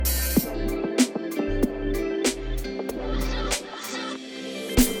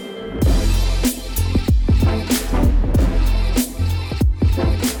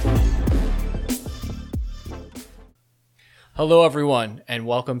Hello, everyone, and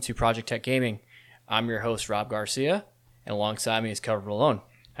welcome to Project Tech Gaming. I'm your host, Rob Garcia, and alongside me is Kelvin Malone.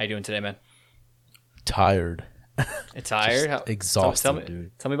 How you doing today, man? Tired. Tired? Exhausted,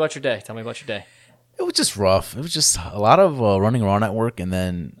 dude. Tell me about your day. It was just rough. It was just a lot of running around at work and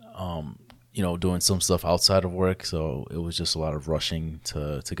then, doing some stuff outside of work. So it was just a lot of rushing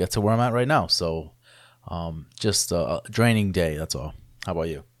to get to where I'm at right now. So just a draining day. That's all. How about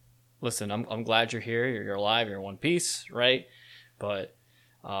you? Listen, I'm glad you're here. You're alive. You're in one piece, right? But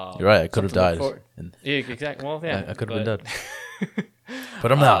you're right. I could have died. Yeah, exactly. Well, yeah, I could have been dead.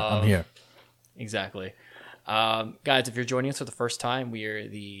 But I'm not. I'm here. Exactly. Guys, if you're joining us for the first time, we are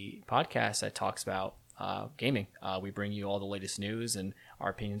the podcast that talks about gaming. We bring you all the latest news and our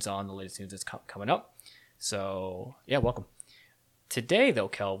opinions on the latest news that's coming up. So, yeah, welcome. Today, though,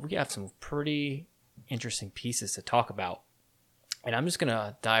 Kel, we have some pretty interesting pieces to talk about. And I'm just going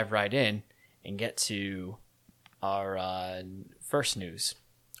to dive right in and get to our first news.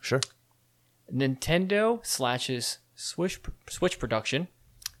 Sure. Nintendo slashes Switch production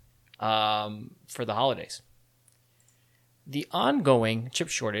for the holidays. The ongoing chip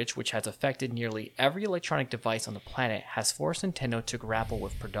shortage, which has affected nearly every electronic device on the planet, has forced Nintendo to grapple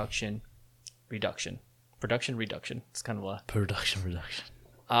with production reduction. It's kind of a... Production reduction.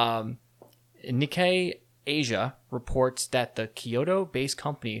 Nikkei Asia reports that the Kyoto-based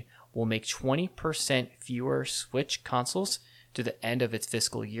company will make 20% fewer Switch consoles to the end of its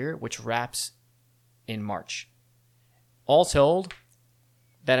fiscal year, which wraps in March. All told,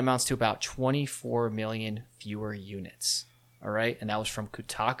 that amounts to about 24 million fewer units. All right, and that was from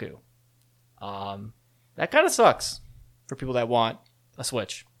Kotaku. That kind of sucks for people that want a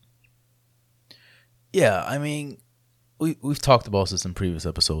Switch. Yeah, I mean, we've talked about this in previous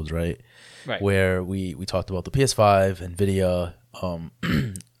episodes, right? Right. Where we talked about the PS5, Nvidia,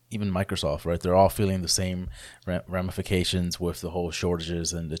 even Microsoft, right? They're all feeling the same ramifications with the whole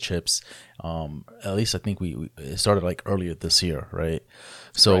shortages and the chips. At least I think it started like earlier this year, right?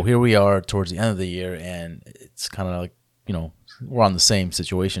 So right. Here we are towards the end of the year, and it's kind of like, we're on the same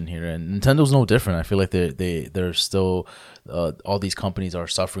situation here, and Nintendo's no different. I feel like they're still all these companies are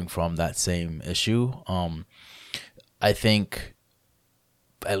suffering from that same issue. I think,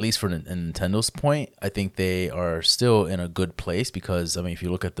 at least for Nintendo's point, I think they are still in a good place because, I mean, if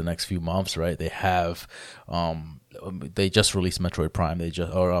you look at the next few months, right, they have, they just released Metroid Prime.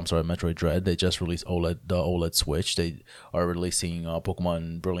 Metroid Dread. They just released the OLED Switch. They are releasing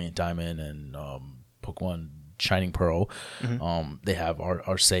Pokemon Brilliant Diamond and Pokemon Shining Pearl. Mm-hmm. They have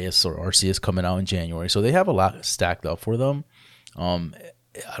Arceus coming out in January. So they have a lot stacked up for them. I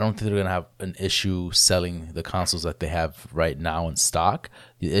don't think they're going to have an issue selling the consoles that they have right now in stock.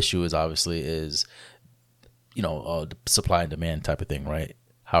 The issue is obviously the supply and demand type of thing, right?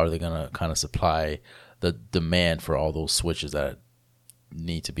 How are they going to kind of supply the demand for all those Switches that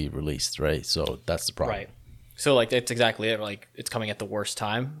need to be released, right? So that's the problem. Right. So, like, that's exactly it. Like, it's coming at the worst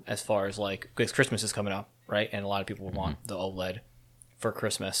time as far as, like, because Christmas is coming up, right? And a lot of people want the OLED for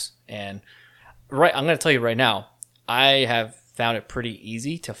Christmas. And, right, I'm going to tell you right now, I have found it pretty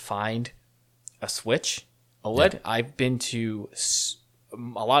easy to find a Switch OLED. Yeah. I've been to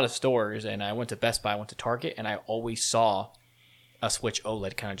a lot of stores, and I went to Best Buy, I went to Target, and I always saw a Switch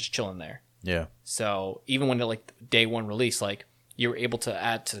OLED kind of just chilling there. Yeah. So even when like day one release, like you were able to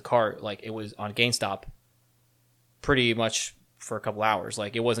add to the cart, like it was on GameStop pretty much for a couple hours.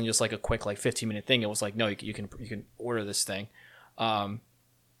 Like it wasn't just like a quick like 15-minute thing. It was like, no, you can order this thing.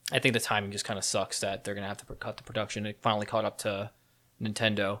 I think the timing just kind of sucks that they're going to have to cut the production. It finally caught up to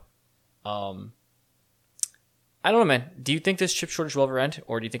Nintendo. I don't know, man. Do you think this chip shortage will ever end?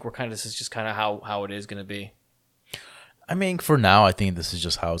 Or do you think this is just kind of how it is going to be? I mean, for now, I think this is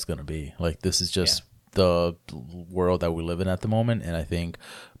just how it's going to be. Like, this is just the world that we live in at the moment. And I think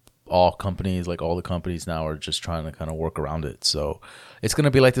all the companies now are just trying to kind of work around it. So it's going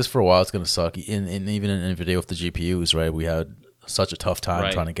to be like this for a while. It's going to suck. And even in NVIDIA with the GPUs, right? We had such a tough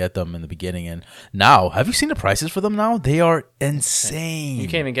time trying to get them in the beginning, and now have you seen the prices for them now? They are insane. You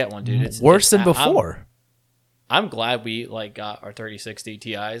can't even get one, dude. It's worse than before. I'm glad we got our 3060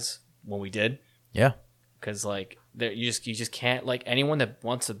 Ti's when we did. Yeah, because you just can't, like, anyone that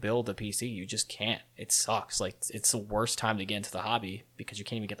wants to build a PC, you just can't. It sucks. Like, it's the worst time to get into the hobby because you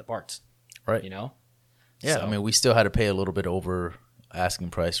can't even get the parts. Right. Yeah. So. I mean, we still had to pay a little bit over asking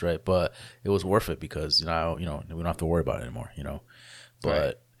price, right? But it was worth it because we don't have to worry about it anymore,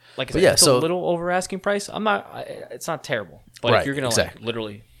 But it's a little over asking price. It's not terrible. But if you're gonna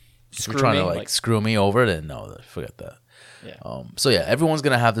literally screw me over, then no, forget that. Yeah. Everyone's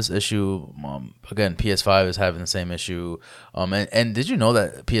gonna have this issue. Again, PS5 is having the same issue. And did you know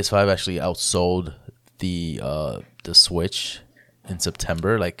that PS5 actually outsold the Switch in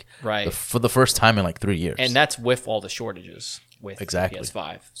September, like Right. for the first time in like 3 years. And that's with all the shortages with Exactly.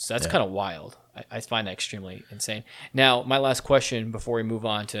 PS5. So that's kind of wild. I find that extremely insane. Now, my last question before we move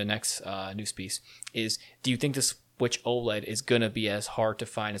on to the next news piece is, do you think the Switch OLED is going to be as hard to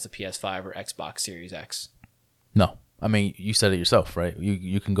find as a PS5 or Xbox Series X? No, I mean, you said it yourself, right?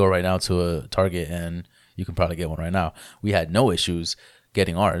 You can go right now to a Target and you can probably get one right now. We had no issues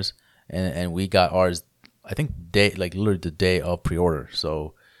getting ours, and we got ours, I think, literally the day of pre-order.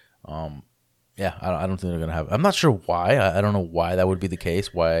 So, yeah, I don't think they're gonna have. I'm not sure why. I don't know why that would be the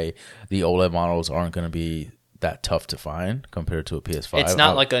case. Why the OLED models aren't gonna be that tough to find compared to a PS5. It's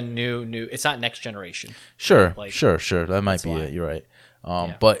not like a new. It's not next generation. Sure, Like, sure. That might be why. it. You're right.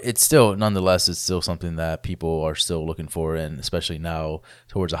 Yeah. But it's still, nonetheless, it's still something that people are still looking for, and especially now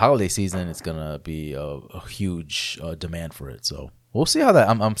towards the holiday season, it's gonna be a huge demand for it. So we'll see how that.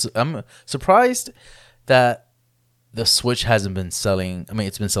 I'm surprised that the Switch hasn't been selling. I mean,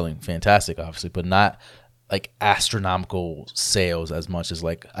 it's been selling fantastic, obviously, but not like astronomical sales as much as,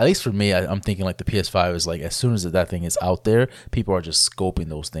 like, at least for me, I'm thinking like the PS5 is like, as soon as that thing is out there, people are just scoping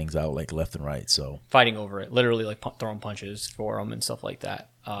those things out like left and right. So fighting over it, literally like throwing punches for them and stuff like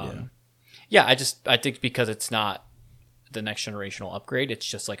that. Yeah, I think because it's not the next generational upgrade, it's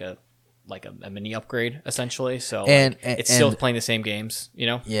just like a mini upgrade essentially. So And it's still playing the same games, you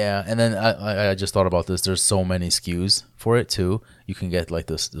know. yeah, and then I just thought about this. There's so many SKUs for it too. You can get like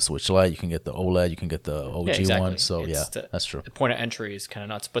the Switch Lite, you can get the OLED, you can get the OG Yeah, exactly. one. So It's that's true. The point of entry is kind of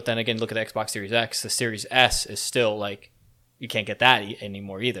nuts. But then again, look at the Xbox Series X. The Series S is still like, you can't get that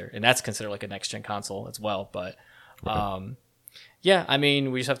anymore either, and that's considered like a next gen console as well. But yeah, I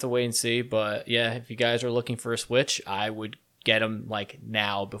mean, we just have to wait and see. But yeah, if you guys are looking for a Switch, I would get them like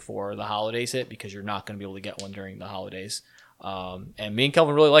now before the holidays hit, because you're not going to be able to get one during the holidays. And me and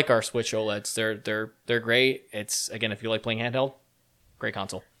Kelvin really like our Switch OLEDs. They're great. It's, again, if you like playing handheld, great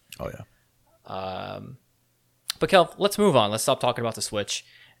console. Oh yeah. But Kel, let's move on. Let's stop talking about the Switch,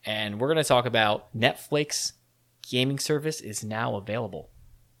 and we're going to talk about Netflix gaming service is now available.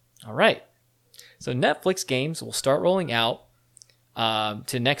 All right. So Netflix games will start rolling out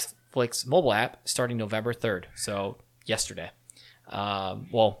to Netflix mobile app starting November 3rd. So yesterday.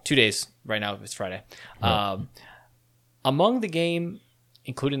 Well, 2 days. Right now it's Friday. Right. Among the game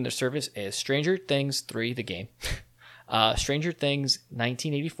included in the service is Stranger Things 3, the game, Stranger Things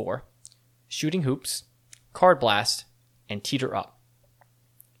 1984, Shooting Hoops, Card Blast, and Teeter Up.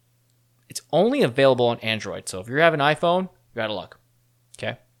 It's only available on Android, so if you have an iPhone, you're out of luck.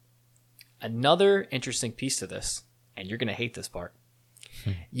 Okay? Another interesting piece to this, and you're going to hate this part,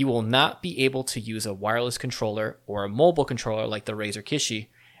 you will not be able to use a wireless controller or a mobile controller like the Razer Kishi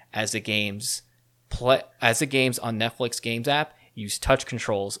as the games on Netflix Games app use touch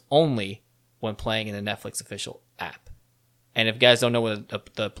controls only when playing in the Netflix official app. And if you guys don't know what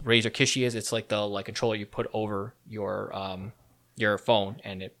the Razer Kishi is, it's like the controller you put over your phone,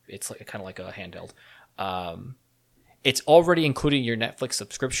 and it's like kind of like a handheld. It's already included in your Netflix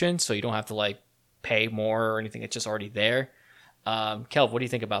subscription, so you don't have to like pay more or anything. It's just already there. Kelv, what do you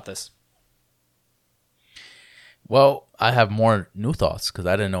think about this? Well, I have more new thoughts because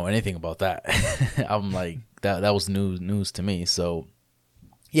I didn't know anything about that. I'm like, that was news to me. So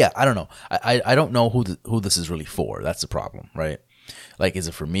yeah, I don't know. I don't know who this is really for. That's the problem, right? Like, is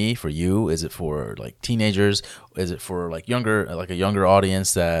it for me, for you? Is it for like teenagers? Is it for like a younger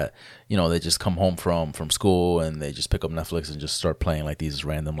audience that, you know, they just come home from school and they just pick up Netflix and just start playing like these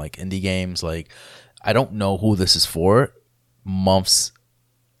random like indie games? Like, I don't know who this is for. Months,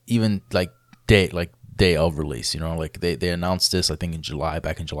 even like day of release, you know, like they announced this, I think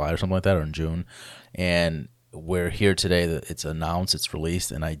back in July or something like that, or in June, and we're here today that it's announced, it's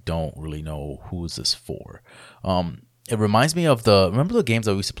released, and I don't really know who is this for. It reminds me of remember the games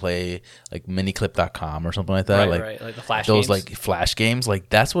that we used to play, like miniclip.com or something like that? Right. Like the Flash those games. like Flash games,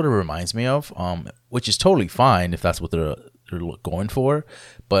 like that's what it reminds me of, which is totally fine if that's what they're going for.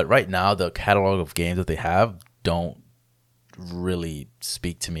 But right now, the catalog of games that they have don't really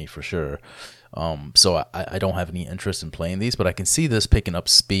speak to me for sure. So I don't have any interest in playing these, but I can see this picking up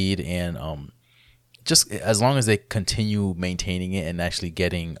speed, and just as long as they continue maintaining it and actually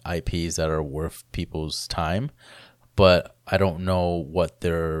getting IPs that are worth people's time. But I don't know what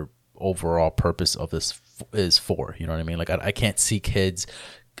their overall purpose of this is for. You know what I mean? Like, I can't see kids,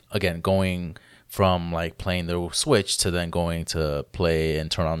 again, going from like playing their Switch to then going to play and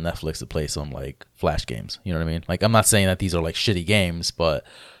turn on Netflix to play some like Flash games. You know what I mean? Like, I'm not saying that these are like shitty games, but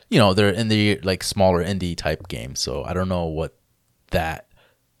you know, they're in the like smaller indie type games. So I don't know what that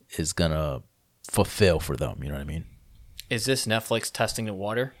is gonna fulfill for them. You know what I mean? Is this Netflix testing the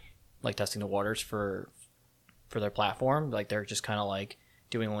water? Like testing the waters for for their platform. Like they're just kind of like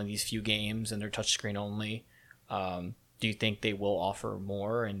doing only these few games and they're touchscreen only. Do you think they will offer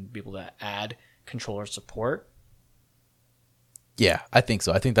more and be able to add controller support? Yeah, I think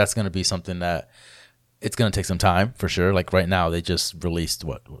so. I think that's going to be something that it's going to take some time for sure. Like right now, they just released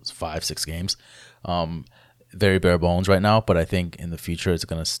what was 5-6 games, very bare bones right now. But I think in the future, it's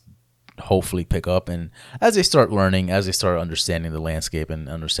going to hopefully pick up. And as they start learning, as they start understanding the landscape and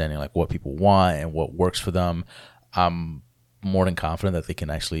understanding like what people want and what works for them, I'm more than confident that they can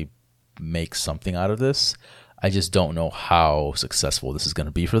actually make something out of this. I just don't know how successful this is going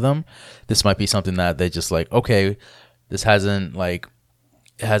to be for them. This might be something that they just like, okay, this hasn't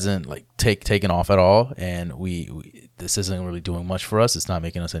taken off at all, and we this isn't really doing much for us. It's not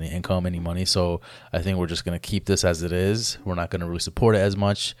making us any income, any money. So I think we're just going to keep this as it is. We're not going to really support it as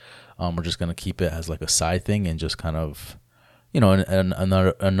much. We're just going to keep it as like a side thing and just kind of,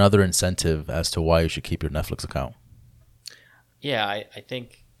 another incentive as to why you should keep your Netflix account. Yeah, I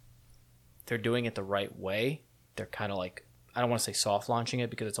think they're doing it the right way. They're kind of like, I don't want to say soft launching it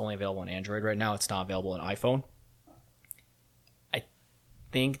because it's only available on Android right now. It's not available on iPhone. I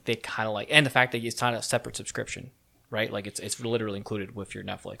think they kind of like, and the fact that it's not a separate subscription, right? Like it's literally included with your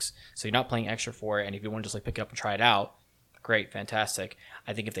Netflix. So you're not paying extra for it. And if you want to just like pick it up and try it out, great, fantastic.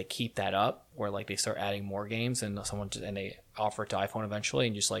 I think if they keep that up, where like they start adding more games and and they offer it to iPhone eventually,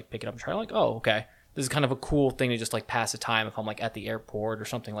 and just like pick it up and try it, like, oh, okay, this is kind of a cool thing to just like pass the time if I'm like at the airport or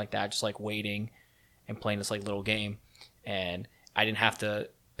something like that, just like waiting and playing this like little game, and I didn't have to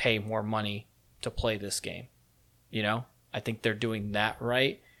pay more money to play this game. I think they're doing that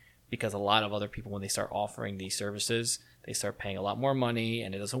right, because a lot of other people, when they start offering these services, they start paying a lot more money,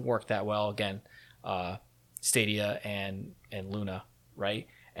 and it doesn't work that well. Again, Stadia and Luna, right?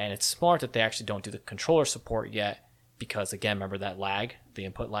 And it's smart that they actually don't do the controller support yet, because again, remember that lag, the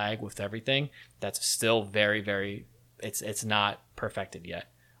input lag with everything, that's still very, very, it's not perfected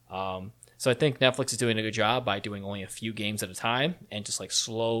yet. So I think Netflix is doing a good job by doing only a few games at a time and just like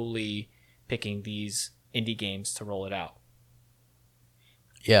slowly picking these indie games to roll it out.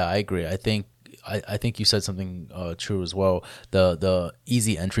 Yeah, I agree. I think you said something true as well. The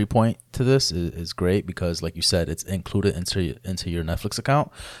easy entry point to this is great because, like you said, it's included into your Netflix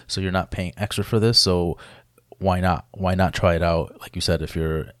account, so you're not paying extra for this. So why not? Why not try it out? Like you said, if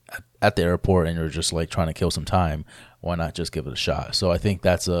you're at the airport and you're just like trying to kill some time, why not just give it a shot? So I think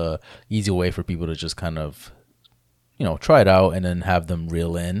that's a easy way for people to just kind of, try it out and then have them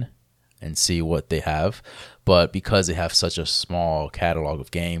reel in and see what they have. But because they have such a small catalog of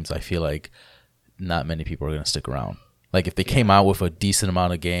games, I feel like not many people are going to stick around. Like if they came out with a decent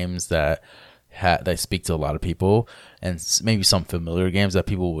amount of games that speak to a lot of people, and maybe some familiar games that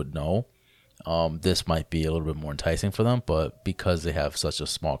people would know, this might be a little bit more enticing for them. But because they have such a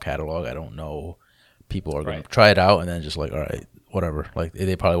small catalog, I don't know, people are going to try it out and then just like, all right, whatever. Like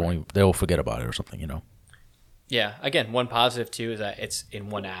they probably won't, they'll forget about it or something, Yeah. Again, one positive too is that it's in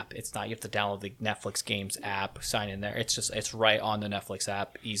one app. It's not, you have to download the Netflix Games app, sign in there. It's right on the Netflix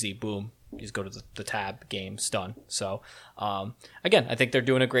app. Easy, boom. You just go to the tab, games, done. So, again, I think they're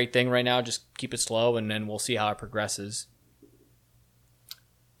doing a great thing right now. Just keep it slow, and then we'll see how it progresses.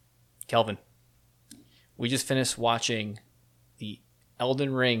 Kelvin, we just finished watching the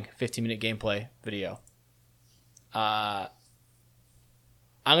Elden Ring 15-minute gameplay video. I'm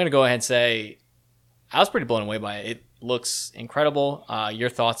going to go ahead and say I was pretty blown away by it. It looks incredible. Your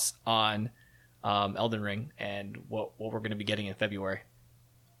thoughts on Elden Ring and what we're going to be getting in February?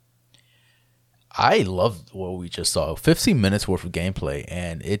 I loved what we just saw. 15 minutes worth of gameplay,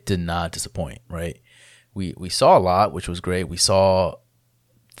 and it did not disappoint, right? We saw a lot, which was great. We saw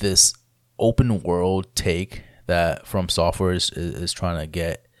this open world take that From Software is trying to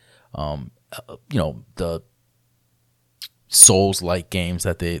get, the Souls-like games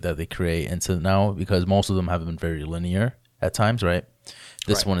that they create into now, because most of them have been very linear at times, right?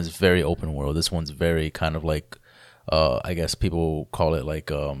 This one is very open world. This one's very kind of like, I guess people call it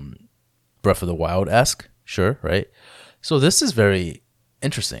like Breath of the Wild-esque, sure, right? So this is very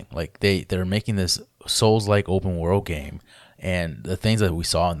interesting. Like they're making this Souls-like open world game, and the things that we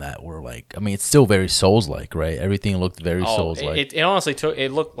saw in that were like, I mean, it's still very Souls-like, right? Everything looked very Souls-like. It honestly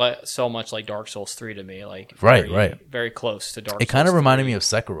it looked like so much like Dark Souls 3 to me, like very close to Dark Souls. It kind of reminded me of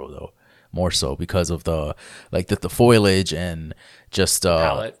Sekiro though, more so because of the foliage and just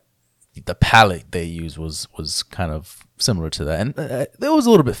palette. The palette they used was kind of similar to that, and it was a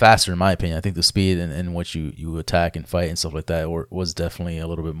little bit faster in my opinion. I think the speed in which you attack and fight and stuff like that was definitely a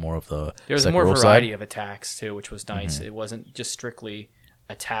little bit more of the there was Sekiro more variety side of attacks too, which was nice. It wasn't just strictly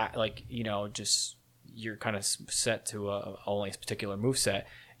attack, like just you're kind of set to only a particular move set.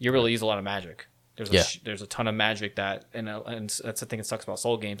 You really use a lot of magic. There's a ton of magic and that's the thing that sucks about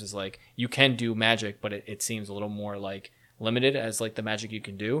Soul games is like you can do magic, but it seems a little more like limited as like the magic you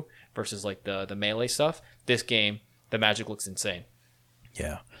can do versus like the melee stuff. This game, the magic looks insane.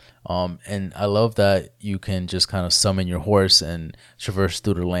 Yeah. And I love that you can just kind of summon your horse and traverse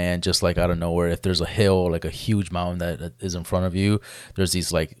through the land just like out of nowhere. If there's a hill, like a huge mountain that is in front of you, there's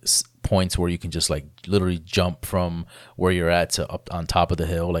these like points where you can just like literally jump from where you're at to up on top of the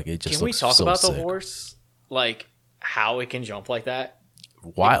hill. Like it just Can we looks talk so about sick. the horse? Like how it can jump like that?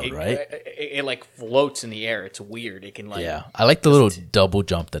 Wild, right? It like floats in the air. It's weird. It can like Yeah. I like the little double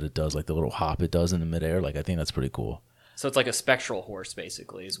jump that it does, like the little hop it does in the midair. Like I think that's pretty cool. So it's like a spectral horse,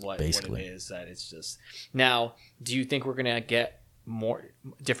 basically, is what it is. That it's just now. Do you think we're gonna get more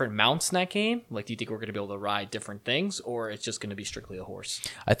different mounts in that game? Like, do you think we're gonna be able to ride different things, or it's just gonna be strictly a horse?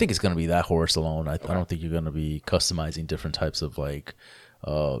 I think it's gonna be that horse alone. I don't think you're gonna be customizing different types of like,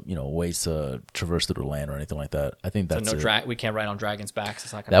 ways to traverse through the land or anything like that. I think that's we can't ride on dragons' backs.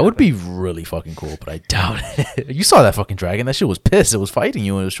 It's not gonna. That would be really fucking cool, but I doubt it. You saw that fucking dragon? That shit was pissed. It was fighting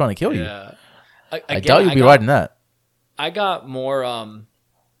you and it was trying to kill you. Yeah. I doubt you'll be riding that. I got more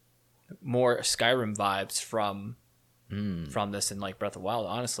Skyrim vibes from this and like Breath of the Wild.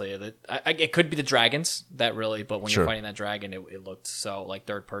 Honestly, it could be the dragons that really, but when you're fighting that dragon, it looked so like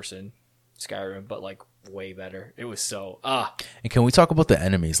third person Skyrim, but like way better. It was so And can we talk about the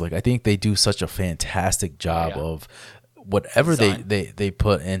enemies? Like I think they do such a fantastic job of whatever they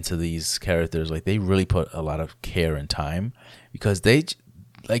put into these characters. Like they really put a lot of care and time because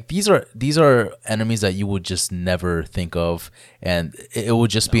like these are enemies that you would just never think of, and it would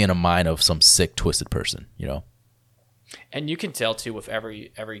just be in a mind of some sick, twisted person, you know. And you can tell too with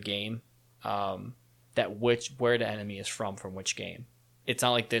every game that where the enemy is from which game. It's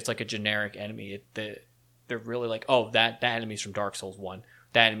not like it's like a generic enemy. They're really like, oh, that enemy's from Dark Souls 1,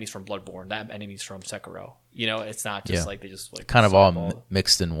 that enemy's from Bloodborne, that enemy's from Sekiro. You know, it's not just like they just like kind of all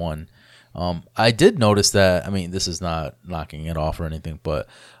mixed in one. I did notice that, I mean, this is not knocking it off or anything, but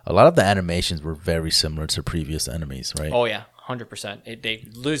a lot of the animations were very similar to previous enemies, right? Oh, yeah, 100%.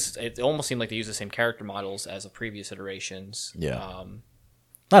 It almost seemed like they use the same character models as the previous iterations. Yeah.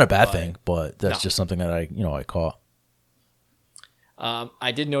 Not a bad thing, but that's just something that I caught.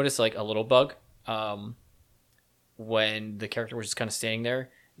 I did notice like a little bug when the character was just kind of standing there.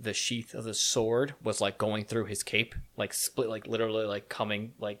 The sheath of the sword was like going through his cape, like split, like literally like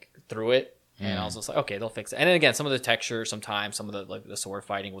coming like through it. And I was just like, okay, they'll fix it. And then again, some of the texture, sometimes some of the like the sword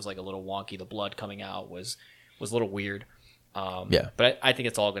fighting was like a little wonky. The blood coming out was a little weird. But I think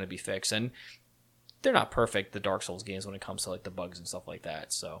it's all going to be fixed. And they're not perfect, the Dark Souls games, when it comes to like the bugs and stuff like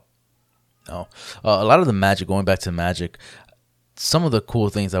that. So, a lot of the magic, going back to magic, some of the cool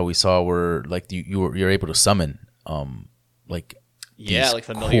things that we saw were like you're able to summon like. Yeah, like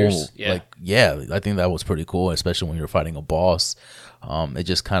familiars. Cool, I think that was pretty cool, especially when you're fighting a boss. It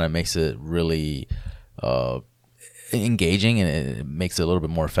just kind of makes it really engaging, and it makes it a little bit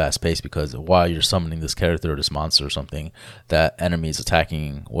more fast paced because while you're summoning this character or this monster or something, that enemy is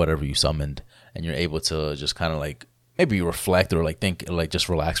attacking whatever you summoned, and you're able to just kind of like maybe reflect or like think, like just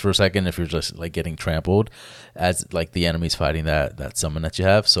relax for a second if you're just like getting trampled as like the enemy's fighting that summon that you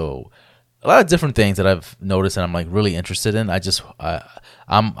have. So a lot of different things that I've noticed and I'm like really interested in.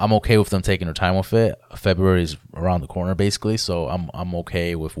 I'm okay with them taking their time with it. February is around the corner basically, so I'm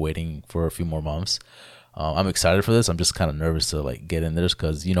okay with waiting for a few more months. I'm excited for this. I'm just kind of nervous to like get in this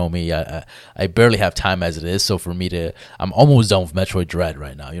because you know me, I barely have time as it is. So for me I'm almost done with Metroid Dread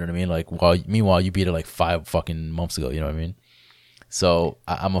right now. You know what I mean? Like meanwhile you beat it like 5 fucking months ago. You know what I mean? So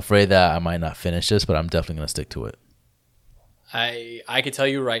I'm afraid that I might not finish this, but I'm definitely gonna stick to it. I could tell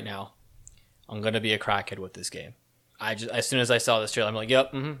you right now, I'm gonna be a crackhead with this game. As soon as I saw this trailer, I'm like,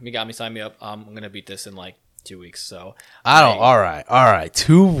 yep, you got me, sign me up. I'm gonna beat this in like 2 weeks. So all right,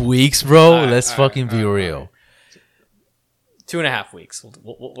 2 weeks, bro. Let's fucking be real. 2.5 weeks.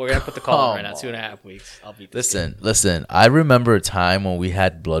 We're gonna put the call in right now. 2.5 weeks. I'll beat this. Listen. I remember a time when we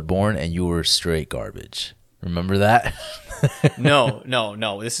had Bloodborne and you were straight garbage. Remember that?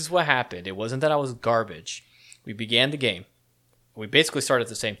 No. This is what happened. It wasn't that I was garbage. We began the game. We basically started at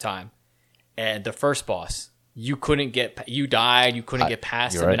the same time. And the first boss, you died, you couldn't get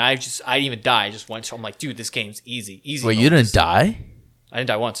past him, right. And I didn't even die. I just went, so I'm like, dude, this game's easy. Wait, you didn't die? I didn't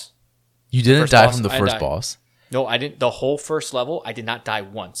die once. You didn't die from the first boss? No, I didn't. The whole first level, I did not die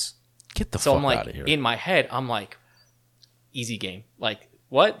once. Get the fuck out of here. In my head, I'm like, easy game. Like,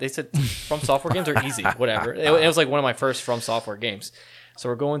 what? They said From Software games are easy. Whatever. It was like one of my first From Software games. So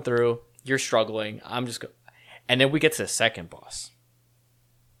we're going through, you're struggling, and then we get to the second boss.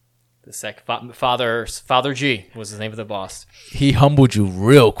 Father G was the name of the boss. He humbled you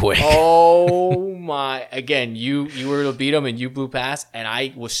real quick. Oh my! Again, you were to beat him and you blew past, and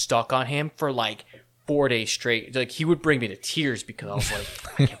I was stuck on him for like 4 days straight. Like he would bring me to tears because I was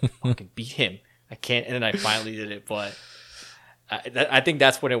like, I can't fucking beat him. I can't. And then I finally did it, but I think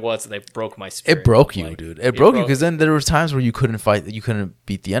that's what it was. They broke my spirit. It broke you, dude. It broke you because then there was times where you couldn't fight, you couldn't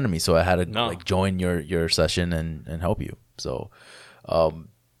beat the enemy. So I had to like join your session and help you. So,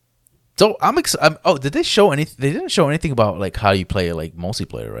 so I'm excited. Oh, did they show anything? They didn't show anything about like how you play like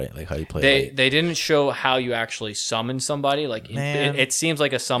multiplayer, right? Like how you play. They didn't show how you actually summon somebody. Like it seems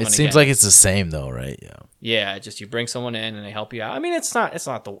like a summon. It seems like it's the same though, right? Yeah. Yeah, just you bring someone in and they help you out. I mean, it's not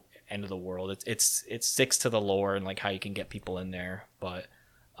the end of the world. It sticks to the lore and like how you can get people in there. But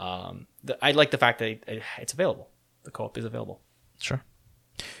I like the fact that it's available. The co-op is available. Sure.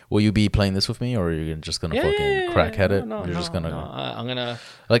 Will you be playing this with me, or are you just gonna fucking crackhead it? You're just gonna. I'm gonna.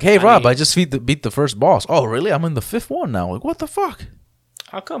 Like, hey Rob, I just beat the first boss. Oh, really? I'm in the 5th one now. Like, what the fuck?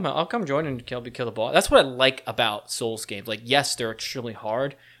 I'll come join and kill the boss. That's what I like about Souls games. Like, yes, they're extremely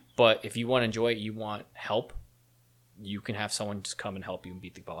hard, but if you want to enjoy it, you want help, you can have someone just come and help you and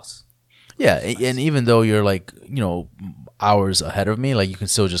beat the boss. Yeah, and even though you're like, hours ahead of me, like you can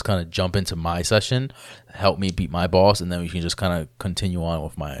still just kind of jump into my session, help me beat my boss, and then we can just kind of continue on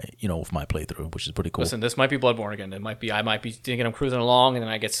with my playthrough, which is pretty cool. Listen, this might be Bloodborne again. I might be thinking I'm cruising along, and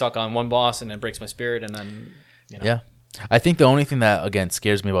then I get stuck on one boss, and then it breaks my spirit, and then Yeah, I think the only thing that again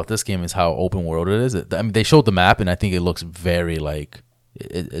scares me about this game is how open world it is. I mean, they showed the map, and I think it looks very like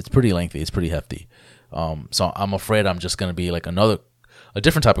it's pretty lengthy. It's pretty hefty. So I'm afraid I'm just gonna be like a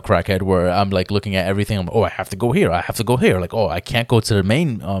different type of crackhead where I'm like looking at everything. I have to go here. I have to go here. Like, I can't go to the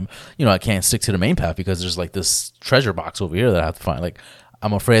main. I can't stick to the main path because there's like this treasure box over here that I have to find. Like,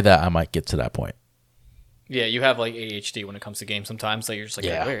 I'm afraid that I might get to that point. Yeah, you have like ADHD when it comes to games sometimes. Like you're just like,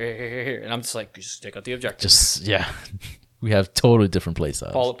 here, and I'm just like, just take out the objective. We have totally different play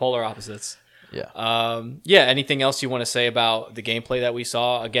styles. Polar opposites. Yeah. Anything else you want to say about the gameplay that we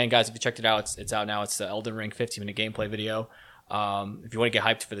saw? Again, guys, if you checked it out, it's out now. It's the Elden Ring 15-minute gameplay video. If you want to get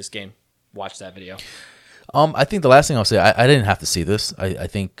hyped for this game, watch that video. I think the last thing I'll say, I didn't have to see this. I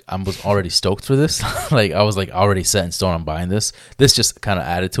think I was already stoked for this. Like I was like already set in stone on buying this. This just kind of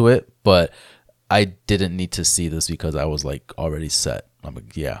added to it, but I didn't need to see this because I was like already set. I'm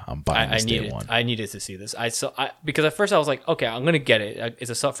like, I'm buying this day one. I needed to see this. Because at first I was like, okay, I'm gonna get it. It's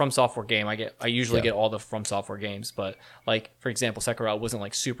a From Software game. I usually get all the From Software games, but like for example, Sekiro, I wasn't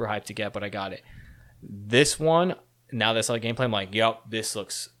like super hyped to get, but I got it. This one. Now that's like gameplay. I'm like, yup, this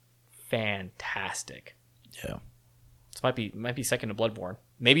looks fantastic. Yeah, this might be second to Bloodborne.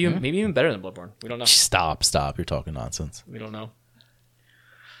 Maybe even better than Bloodborne. We don't know. Stop! You're talking nonsense. We don't know.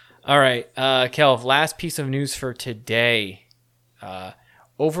 All right, Kelv. Last piece of news for today: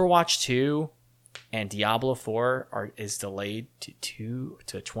 Overwatch 2 and Diablo 4 is delayed to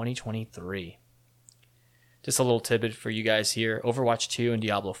 2023. Just a little tidbit for you guys here: Overwatch 2 and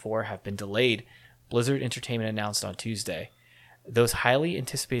Diablo 4 have been delayed. Blizzard Entertainment announced on Tuesday. Those highly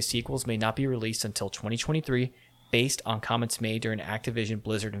anticipated sequels may not be released until 2023, based on comments made during Activision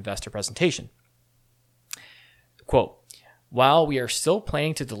Blizzard investor presentation. Quote, while we are still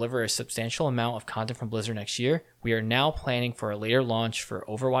planning to deliver a substantial amount of content from Blizzard next year, we are now planning for a later launch for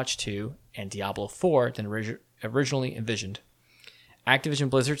Overwatch 2 and Diablo 4 than originally envisioned. Activision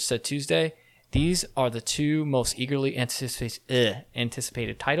Blizzard said Tuesday, these are the two most eagerly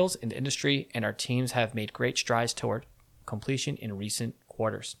anticipated titles in the industry, and our teams have made great strides toward completion in recent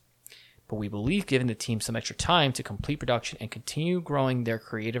quarters. But we believe giving the team some extra time to complete production and continue growing their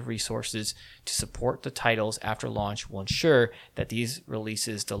creative resources to support the titles after launch will ensure that these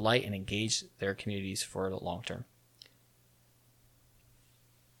releases delight and engage their communities for the long term.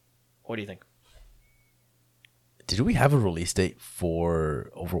 What do you think? Did we have a release date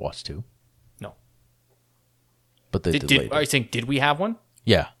for Overwatch 2? But they delayed. Are you saying did we have one?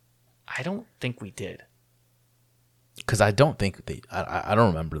 Yeah. I don't think we did. Because I don't think I don't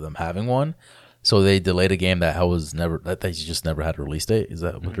remember them having one. So they delayed a game that they just never had a release date. Is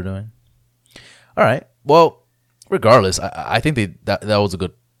that what they're doing? All right. Well, regardless, I think that was a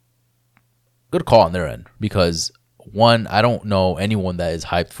good call on their end because one, I don't know anyone that is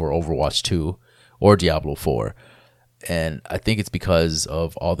hyped for Overwatch 2 or Diablo 4. And I think it's because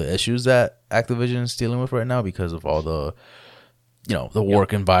of all the issues that Activision is dealing with right now because of all the, the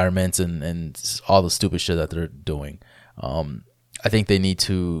work environments and all the stupid shit that they're doing. I think they need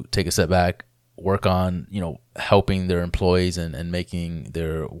to take a step back, work on, helping their employees and making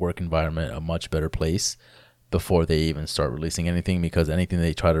their work environment a much better place before they even start releasing anything because anything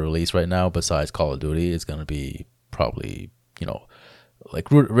they try to release right now besides Call of Duty is going to be probably,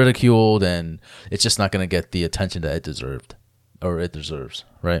 like ridiculed, and it's just not going to get the attention that it deserves,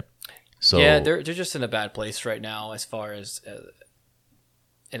 right? So yeah, they're just in a bad place right now as far as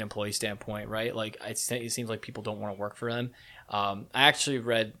an employee standpoint, right? Like it seems like people don't want to work for them. I actually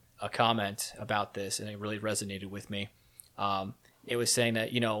read a comment about this, and it really resonated with me. It was saying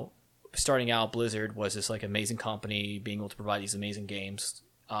that, starting out, Blizzard was this like amazing company, being able to provide these amazing games,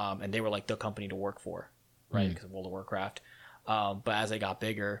 and they were like the company to work for, right? Because of World of Warcraft. But as they got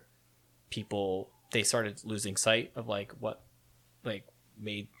bigger, they started losing sight of like what like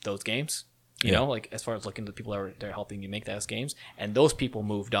made those games. You know, like as far as looking at the people that are helping you make those games, and those people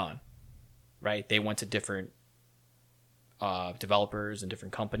moved on, right? They went to different developers and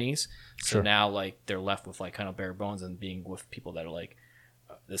different companies. So now like they're left with like kind of bare bones and being with people that are like,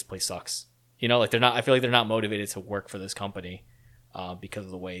 this place sucks. Like I feel like they're not motivated to work for this company because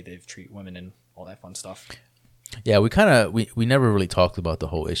of the way they've treated women and all that fun stuff. Yeah, we never really talked about the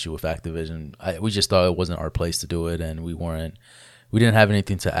whole issue with Activision. We just thought it wasn't our place to do it, and we didn't have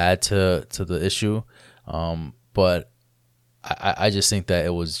anything to add to the issue. But I just think that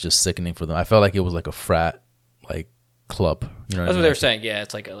it was just sickening for them. I felt like it was like a frat like club. That's what they were saying. Yeah,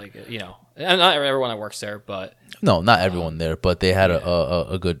 it's like not everyone that works there, but no, not everyone there, but they had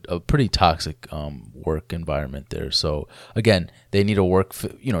a pretty toxic work environment there. So again, they need to work.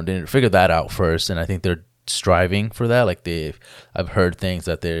 They need to figure that out first, and I think they're striving for that. Like I've heard things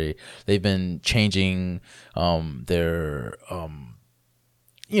that they've been changing their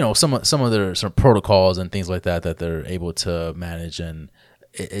some of their protocols and things like that they're able to manage, and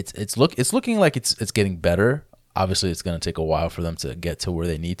it's looking like it's getting better. Obviously, it's going to take a while for them to get to where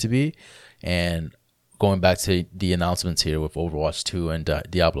they need to be. And going back to the announcements here with Overwatch 2 and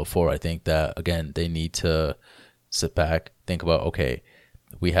Diablo 4, I think that, again, they need to sit back, think about, okay,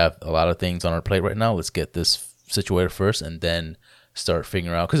 we have a lot of things on our plate right now. Let's get this situated first and then start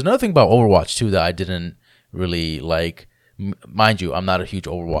figuring out. Because another thing about Overwatch 2 that I didn't really like, mind you, I'm not a huge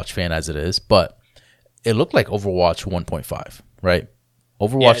Overwatch fan as it is, but it looked like Overwatch 1.5, right?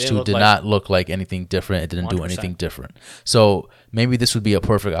 Overwatch 2 did not look like anything different. It didn't 100%. Do anything different. So maybe this would be a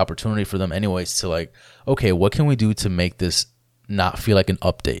perfect opportunity for them anyways to like, okay, what can we do to make this not feel like an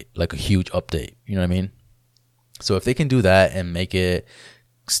update, like a huge update? You know what I mean? So if they can do that and make it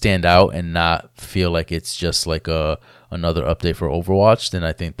stand out and not feel like it's just like another update for Overwatch, then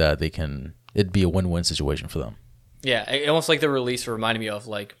I think that it'd be a win-win situation for them. Yeah, almost like the release reminded me of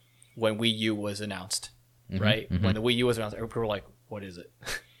like when Wii U was announced, right? Mm-hmm. When the Wii U was announced, people were like, what is it?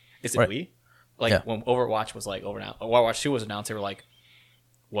 Is it right. Wii? Like when Overwatch was like Overwatch 2 was announced, they were like,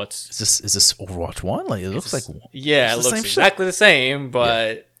 "What's is this Overwatch 1? Like it looks like it looks exactly the same,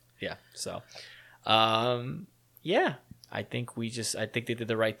 but yeah." So, yeah, I think they did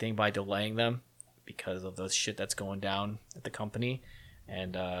the right thing by delaying them because of the shit that's going down at the company,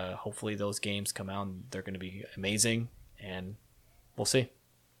 and hopefully those games come out and they're going to be amazing, and we'll see.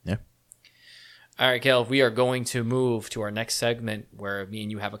 Yeah. All right, Kel, we are going to move to our next segment where me and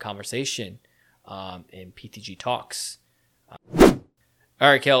you have a conversation in PTG Talks. All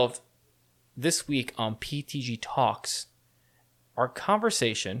right, Kel, this week on PTG Talks, our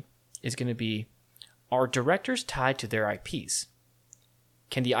conversation is going to be, are directors tied to their IPs?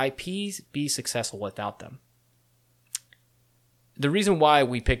 Can the IPs be successful without them? The reason why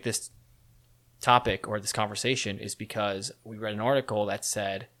we picked this topic or this conversation is because we read an article that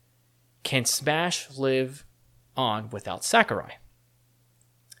said, can Smash live on without Sakurai?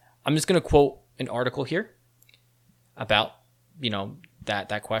 I'm just going to quote an article here about,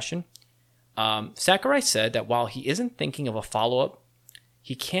 that question. Sakurai said that while he isn't thinking of a follow-up,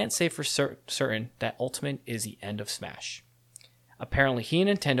 he can't say for certain that Ultimate is the end of Smash. Apparently, he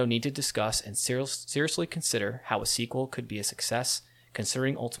and Nintendo need to discuss and seriously consider how a sequel could be a success,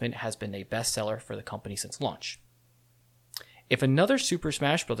 considering Ultimate has been a bestseller for the company since launch. If another Super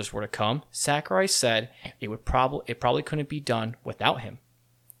Smash Bros. Were to come, Sakurai said it probably couldn't be done without him.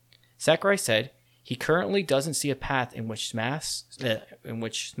 Sakurai said he currently doesn't see a path in which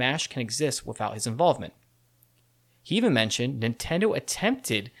Smash can exist without his involvement. He even mentioned Nintendo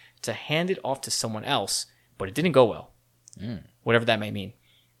attempted to hand it off to someone else, but it didn't go well. Whatever that may mean.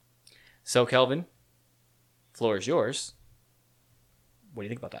 So, Kelvin, floor is yours. What do you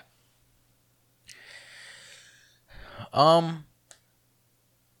think about that? I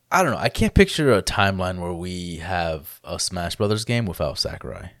don't know. I can't picture a timeline where we have a Smash Brothers game without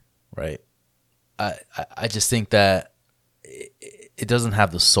Sakurai, right? I just think that it doesn't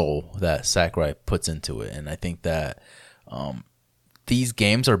have the soul that Sakurai puts into it, and I think that these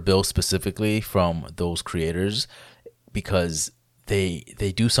games are built specifically from those creators because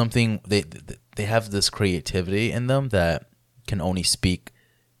they do something. They have this creativity in them that can only speak,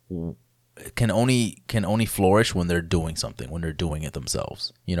 can only flourish when they're doing something, when they're doing it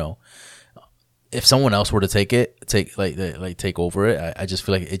themselves. You know, if someone else were to take over it, I just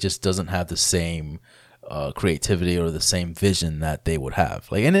feel like it just doesn't have the same creativity or the same vision that they would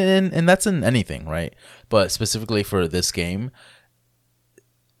have. Like, and that's in anything, right? But specifically for this game,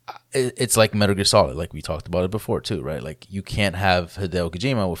 it's like Metal Gear Solid, like we talked about it before too, right? Like, you can't have Hideo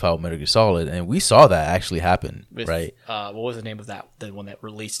Kojima without Metal Gear Solid, and we saw that actually happen, right? What was the name of that? The one that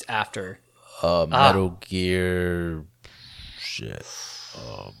released after Metal Gear. Shit.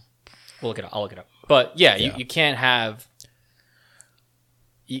 I'll look it up. But yeah, you can't have.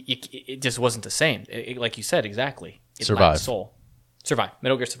 It just wasn't the same. Like you said, exactly. It Survive. lacked soul. Survive.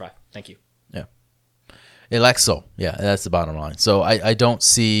 Metal Gear Survive. Thank you. Yeah. It lacks soul. Yeah, that's the bottom line. So I don't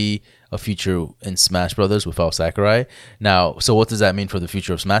see a future in Smash Brothers without Sakurai. Now, so what does that mean for the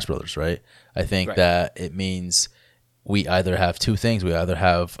future of Smash Brothers, right? I think that it means we either have two things. We either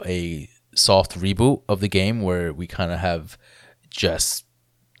have a soft reboot of the game where we kind of have just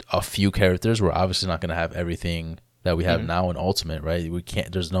a few characters. We're obviously not going to have everything that we have now in Ultimate, right? We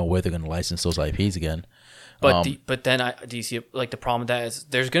can't. There's no way they're going to license those IPs again. But then do you see, like, the problem with that is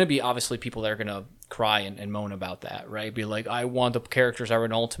there's going to be obviously people that are going to cry and moan about that, right? Be like, I want the characters that were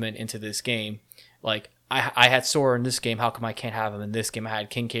in Ultimate into this game. Like, I had Sora in this game. How come I can't have him in this game? I had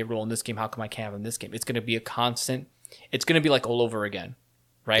King K. Rool in this game. How come I can't have him in this game? It's going to be a constant. It's going to be like all over again,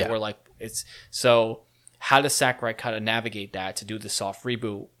 right? Yeah. Where like it's so. How does Sakurai kind of navigate that to do the soft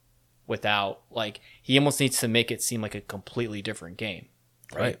reboot without, like, he almost needs to make it seem like a completely different game,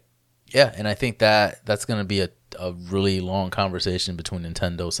 right? Yeah, and I think that that's going to be a really long conversation between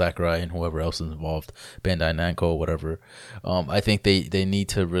Nintendo, Sakurai, and whoever else is involved, Bandai Namco, whatever. I think they need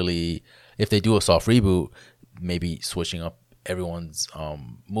to really, if they do a soft reboot, maybe switching up everyone's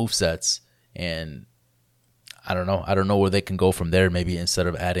movesets, and I don't know where they can go from there. Maybe instead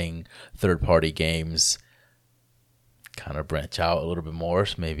of adding third-party games, kind of branch out a little bit more.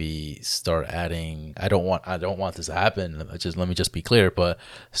 So maybe start adding. I don't want this to happen. Let me just be clear, but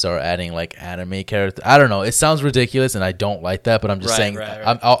start adding like anime characters. I don't know. It sounds ridiculous, and I don't like that. But I'm just saying.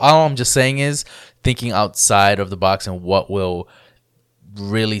 Right. All I'm just saying is thinking outside of the box and what will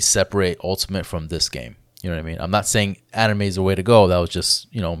really separate Ultimate from this game. You know what I mean? I'm not saying anime is the way to go. That was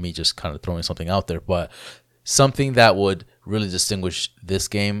just me just kind of throwing something out there, but something that would really distinguish this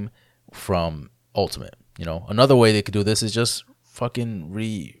game from Ultimate. Another way they could do this is just fucking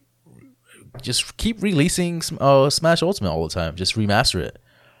just keep releasing Smash Ultimate all the time. Just remaster it.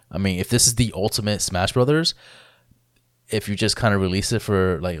 I mean, if this is the ultimate Smash Brothers, if you just kind of release it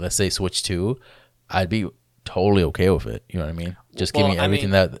for, like, let's say Switch 2, I'd be totally okay with it. You know what I mean? Just give me everything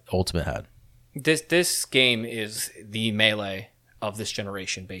that Ultimate had. This game is the Melee of this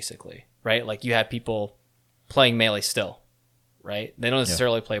generation, basically, right? Like, you have people playing Melee still. Right? They don't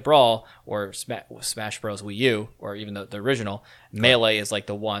necessarily play Brawl or Smash Bros. Wii U or even the original. Melee is like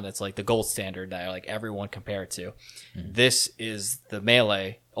the one that's like the gold standard that like everyone compare it to. This is the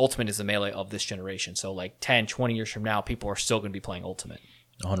Melee. Ultimate is the Melee of this generation. So like 10, 20 years from now, people are still going to be playing Ultimate.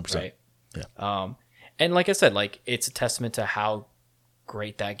 100%. Right? Yeah. And like I said, like, it's a testament to how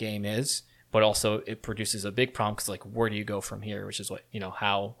great that game is, but also it produces a big problem because, like, where do you go from here? Which is what,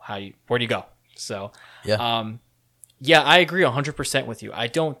 where do you go? So, yeah, I agree 100% with you. I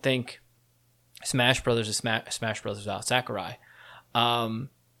don't think Smash Brothers is Smash Brothers without Sakurai. And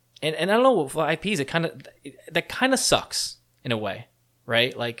I don't know, for IPs, that kind of sucks in a way,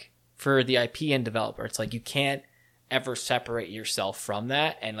 right? Like, for the IP and developer, it's like you can't ever separate yourself from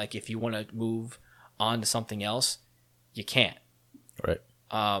that. And like, if you want to move on to something else, you can't. Right.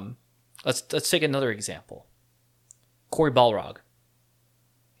 Let's take another example. Cory Balrog.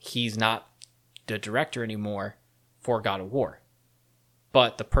 He's not the director anymore for God of War,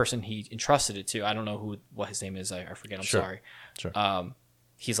 but the person he entrusted it to, I don't know what his name is. I forget. I'm sorry. Sure.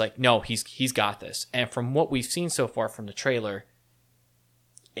 He's like, no, he's got this. And from what we've seen so far from the trailer,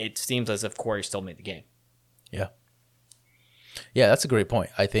 it seems as if Cory still made the game. Yeah. Yeah, that's a great point.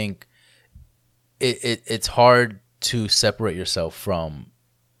 I think it's hard to separate yourself from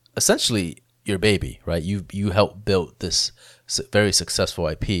essentially your baby, right? You helped build this very successful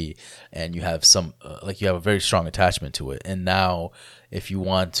IP, and you have you have a very strong attachment to it. And now, if you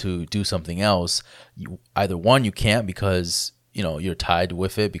want to do something else, you can't because you're tied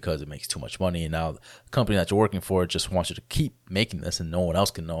with it because it makes too much money, and now the company that you're working for just wants you to keep making this, and no one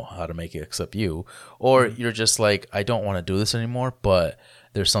else can know how to make it except you. Or you're just like, I don't want to do this anymore, but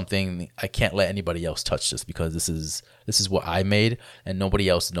there's something I can't let anybody else touch this because this is what I made, and nobody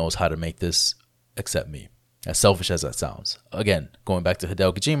else knows how to make this except me. As selfish as that sounds. Again, going back to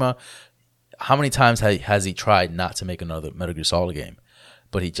Hideo Kojima, how many times has he tried not to make another Metal Gear Solid game,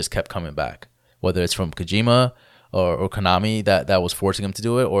 but he just kept coming back? Whether it's from Kojima or Konami that was forcing him to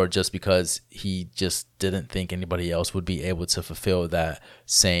do it, or just because he just didn't think anybody else would be able to fulfill that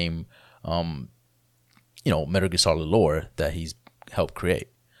same, Metal Gear Solid lore that he's helped create.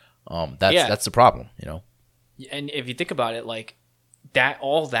 That's the problem, And if you think about it, like that,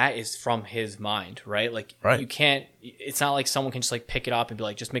 all that is from his mind, right? Like you can't. It's not like someone can just like pick it up and be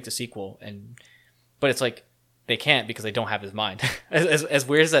like, just make the sequel. But it's like they can't because they don't have his mind. as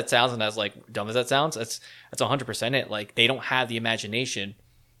weird as that sounds, and as like dumb as that sounds, that's 100% it. Like they don't have the imagination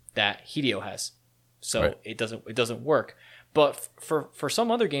that Hideo has, so it doesn't work. But for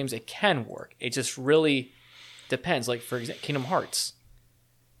some other games, it can work. It just really depends. Like for example, Kingdom Hearts.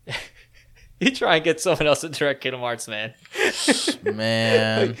 You try and get someone else to direct Kingdom Hearts, man.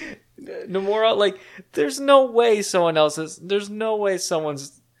 Man. Nomura, like, there's no way someone else is. There's no way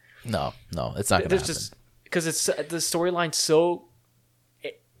someone's. No, it's not going to happen. Just because it's the storyline's so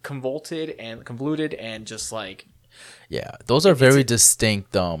convoluted and just like. Yeah, those are very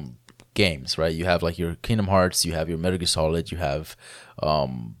distinct games, right? You have like your Kingdom Hearts, you have your Metal Gear Solid, you have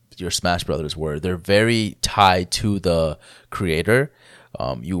your Smash Brothers, where they're very tied to the creator.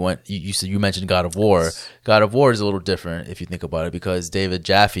 You mentioned God of War. God of War is a little different if you think about it, because David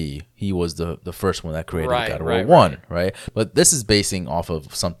Jaffe, he was the first one that created God of War 1, right? But this is basing off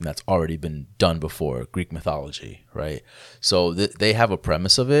of something that's already been done before, Greek mythology, right? So they have a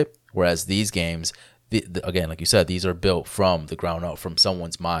premise of it, whereas these games, again, like you said, these are built from the ground up, from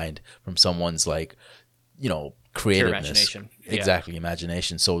someone's mind, from someone's creativeness. Imagination. Exactly,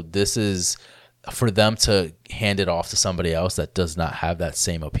 imagination. So this is for them to hand it off to somebody else that does not have that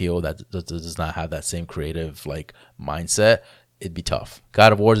same appeal, that does not have that same creative mindset. It'd be tough.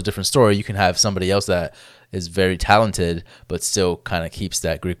 God of War is a different story. You can have somebody else that is very talented, but still kind of keeps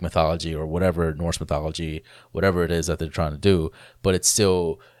that Greek mythology or whatever, Norse mythology, whatever it is that they're trying to do. But it's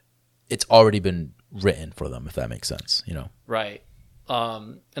already been written for them, if that makes sense, Right.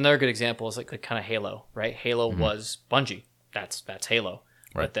 Another good example is like kind of Halo, right? Halo was Bungie. That's Halo.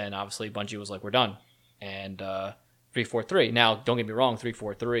 Right. But then obviously Bungie was like, we're done. And 343. Now, don't get me wrong,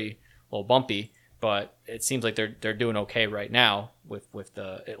 343, a little bumpy, but it seems like they're doing okay right now with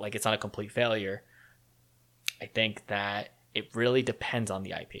it's not a complete failure. I think that it really depends on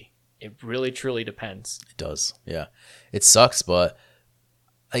the IP. It really truly depends. It does. Yeah. It sucks, but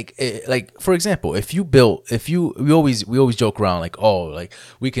for example, we always joke around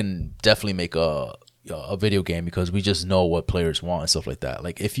we can definitely make a video game because we just know what players want and stuff like that.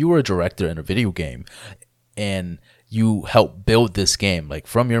 Like if you were a director in a video game and you help build this game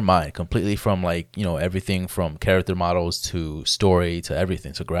from your mind, completely from everything from character models to story to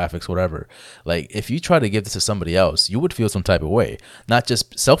everything to graphics, whatever, if you try to give this to somebody else, you would feel some type of way, not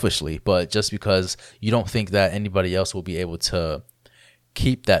just selfishly, but just because you don't think that anybody else will be able to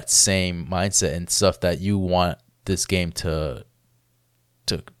keep that same mindset and stuff that you want this game to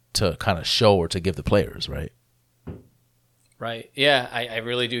kind of show or to give the players, right? Right. Yeah, I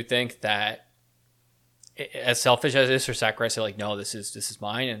really do think that as selfish as it is for Sakurai to say no, this is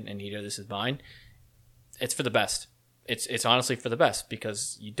mine, and Hideo, this is mine, it's for the best. It's honestly for the best,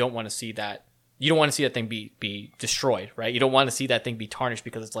 because you don't want to see that thing be destroyed, right? You don't want to see that thing be tarnished,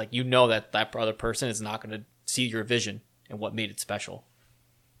 because it's that other person is not going to see your vision and what made it special.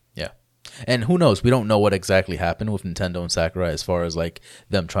 Yeah. And who knows? We don't know what exactly happened with Nintendo and Sakurai as far as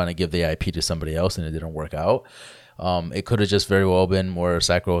them trying to give the IP to somebody else and it didn't work out. It could have just very well been where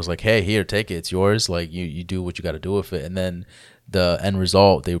Sakurai was like, hey, here, take it. It's yours. You do what you got to do with it. And then the end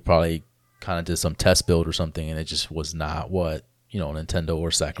result, they probably kind of did some test build or something, and it just was not what, Nintendo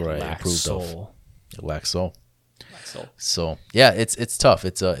or Sakurai approved of. It lacks soul. So yeah, it's tough.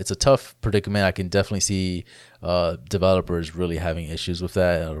 It's a tough predicament. I can definitely see developers really having issues with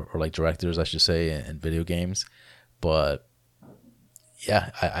that, or directors, I should say, in video games. But yeah,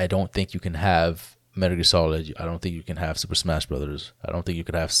 I don't think you can have Metal Gear Solid. I don't think you can have Super Smash Brothers. I don't think you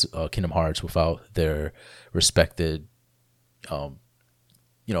could have Kingdom Hearts without their respected,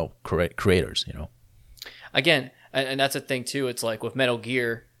 creators. Again, and that's a thing too. It's with Metal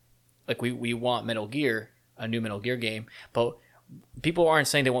Gear, we want Metal Gear, a new Metal Gear game, but people aren't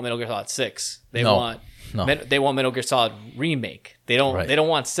saying they want Metal Gear Solid 6. They want Metal Gear Solid remake. They don't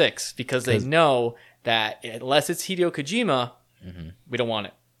want 6, because they know that unless it's Hideo Kojima, we don't want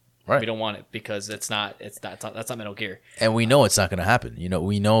it. Right. We don't want it because that's not Metal Gear. And we know it's not going to happen.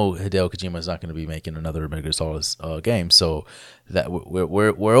 We know Hideo Kojima is not going to be making another Metal Gear Solid game, so that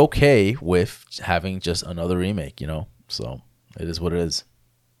we're okay with having just another remake. So it is what it is.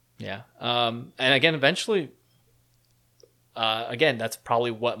 Yeah. And again, eventually, again, that's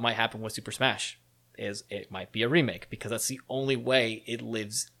probably what might happen with Super Smash. Is it might be a remake because that's the only way it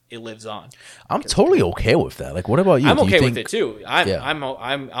lives on. I'm totally okay with that. Like, what about you? I'm Do you okay think- with it too. I'm Yeah.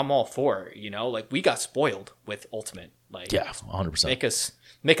 I'm all for it, like we got spoiled with Ultimate. Like, Yeah, 100%.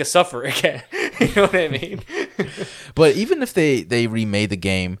 make us suffer again. You know what I mean? But even if they remade the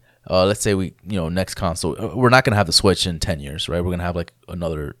game, let's say we, next console, we're not going to have the Switch in 10 years, right? We're going to have like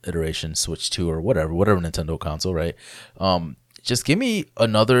another iteration, Switch 2 or whatever Nintendo console, right? Just give me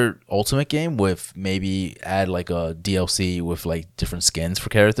another Ultimate game with maybe add like a DLC with like different skins for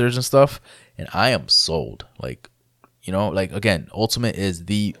characters and stuff, and I am sold. Like, like again, Ultimate is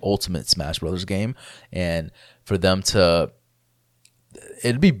the ultimate Smash Brothers game, and for them to,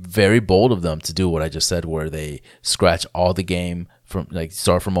 it'd be very bold of them to do what I just said, where they scratch all the game from like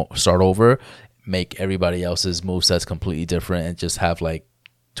start over, make everybody else's movesets completely different, and just have like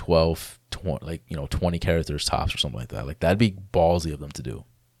 20 characters tops or something like that. Like, that'd be ballsy of them to do.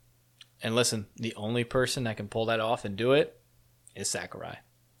 And listen, the only person that can pull that off and do it is Sakurai.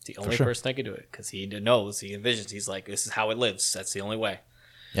 The only person that can do it because he knows, he envisions. He's like, this is how it lives. That's the only way.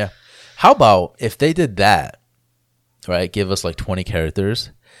 Yeah. How about if they did that, right? Give us like 20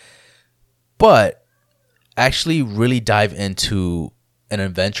 characters, but actually really dive into an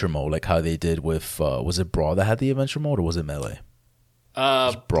adventure mode, like how they did with, was it Brawl that had the adventure mode, or was it Melee?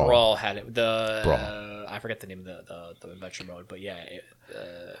 Brawl had it. Brawl. I forget the name of the adventure mode, but yeah,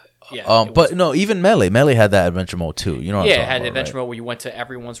 but no, even Melee had that adventure mode too. You know what I'm it talking had about, the adventure right? mode where you went to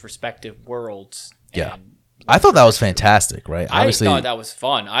everyone's respective worlds. Yeah. And I thought that was fantastic, right? Obviously, I thought that was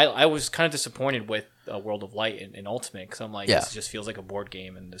fun. I was kind of disappointed with World of Light in Ultimate because I'm like, this just feels like a board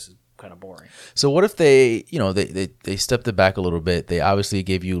game and this is kind of boring. So what if they, they stepped it back a little bit? They obviously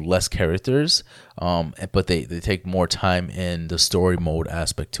gave you less characters, but they take more time in the story mode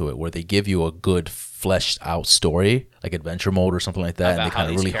aspect to it, where they give you a good fleshed out story, like adventure mode or something like that, About and they how kind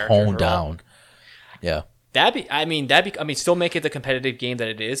of these really characters hone are all- down. Yeah. Still make it the competitive game that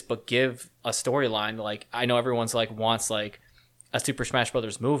it is, but give a storyline. Like, I know everyone's like wants like a Super Smash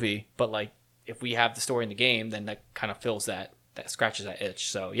Brothers movie, but like if we have the story in the game, then that kind of fills that scratches that itch.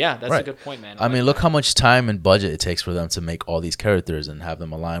 So yeah, that's a good point, man. I mean, look how much time and budget it takes for them to make all these characters and have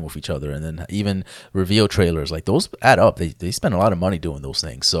them align with each other, and then even reveal trailers, like those add up. They spend a lot of money doing those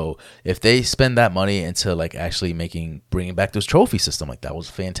things. So if they spend that money into like actually bringing back this trophy system, like that was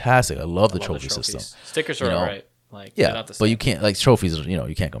fantastic. I love the trophy system. Stickers are alright. Like, yeah, not the but same. you can't, like, trophies,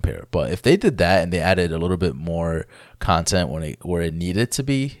 you can't compare it. But if they did that and they added a little bit more content where it needed to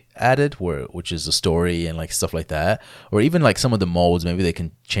be added, which is the story and like stuff like that, or even like some of the modes, maybe they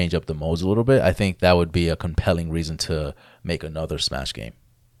can change up the modes a little bit. I think that would be a compelling reason to make another Smash game.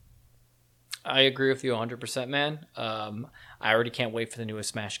 I agree with you 100%, man. I already can't wait for the newest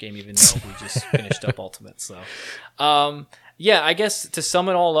Smash game, even though we just finished up Ultimate. So, yeah, I guess to sum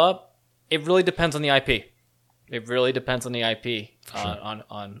it all up, it really depends on the IP. It really depends on the IP,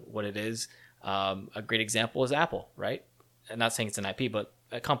 on what it is. A great example is Apple, right? I'm not saying it's an IP, but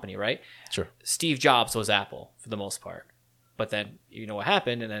a company, right? Sure. Steve Jobs was Apple for the most part. But then, what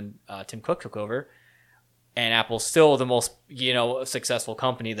happened? And then Tim Cook took over, and Apple's still the most, successful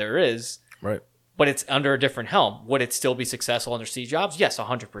company there is. Right. But it's under a different helm. Would it still be successful under Steve Jobs? Yes,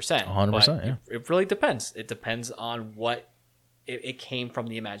 100%. 100%, yeah. It really depends. It depends on what it came from,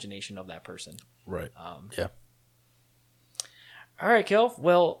 the imagination of that person. Right. Yeah. All right, Kelv.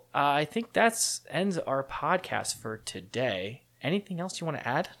 Well, I think that ends our podcast for today. Anything else you want to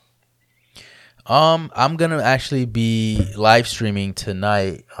add? I'm gonna actually be live streaming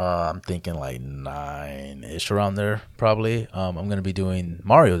tonight. I'm thinking like 9-ish around there, probably. I'm gonna be doing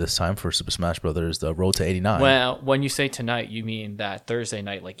Mario this time for Super Smash Brothers, the Road to 89. Well, when you say tonight, you mean that Thursday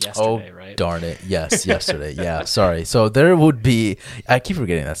night, like yesterday, right? Darn it! Yes, yesterday. Yeah, sorry. So there would be. I keep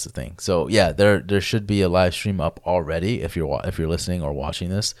forgetting that's the thing. So yeah, there should be a live stream up already if you're listening or watching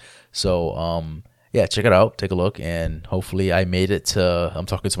this. So yeah, check it out. Take a look, and hopefully I made it to. I'm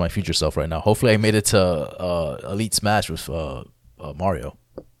talking to my future self right now. Hopefully I made it to Elite Smash with Mario.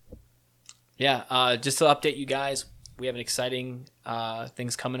 Yeah, just to update you guys, we have an exciting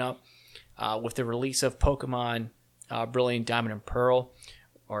things coming up with the release of Pokemon Brilliant Diamond and Pearl,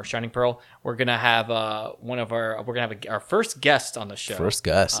 or Shining Pearl. We're gonna have our first guest on the show. First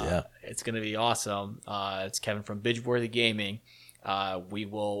guest, yeah. It's gonna be awesome. It's Kevin from Bingeworthy Gaming. We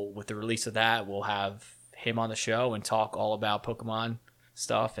will, with the release of that, we'll have him on the show and talk all about Pokemon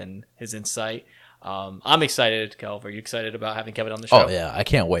stuff and his insight. I'm excited, Kelv. Are you excited about having Kevin on the show? Oh yeah, I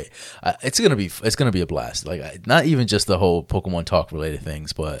can't wait. It's gonna be a blast. Like, not even just the whole Pokemon talk related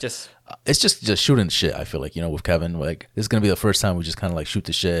things, but it's just shooting the shit. I feel like, with Kevin, like, this is gonna be the first time we just kind of like shoot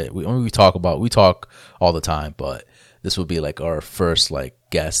the shit. We talk all the time, but this will be like our first like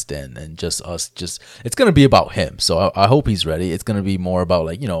guest and just us. Just it's gonna be about him. So I hope he's ready. It's gonna be more about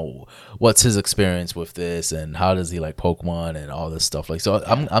like what's his experience with this and how does he like Pokemon and all this stuff. Like so,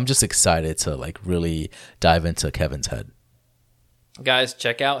 I'm just excited to like really dive into Kevin's head. Guys,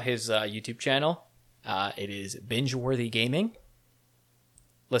 check out his YouTube channel. It is Binge Worthy Gaming.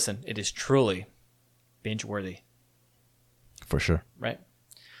 Listen, it is truly binge worthy. For sure. Right.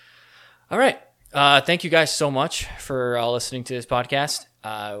 All right. Thank you guys so much for listening to this podcast.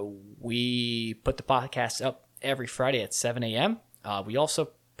 We put the podcast up every Friday at 7 a.m. We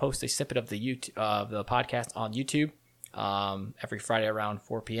also post a snippet of the podcast on YouTube every Friday around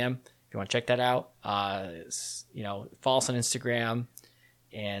 4 p.m. If you want to check that out, follow us on Instagram,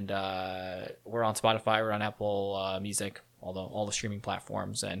 and we're on Spotify, we're on Apple Music, all the streaming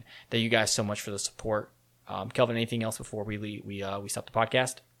platforms. And thank you guys so much for the support. Kelvin, anything else before we stop the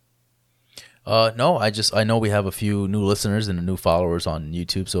podcast? No, I know we have a few new listeners and new followers on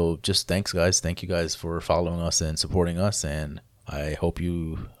YouTube. So just thanks, guys. Thank you guys for following us and supporting us. And I hope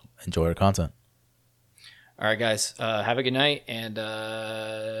you enjoy our content. All right, guys. Have a good night,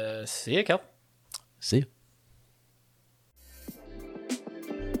 and see you, Kel. See you.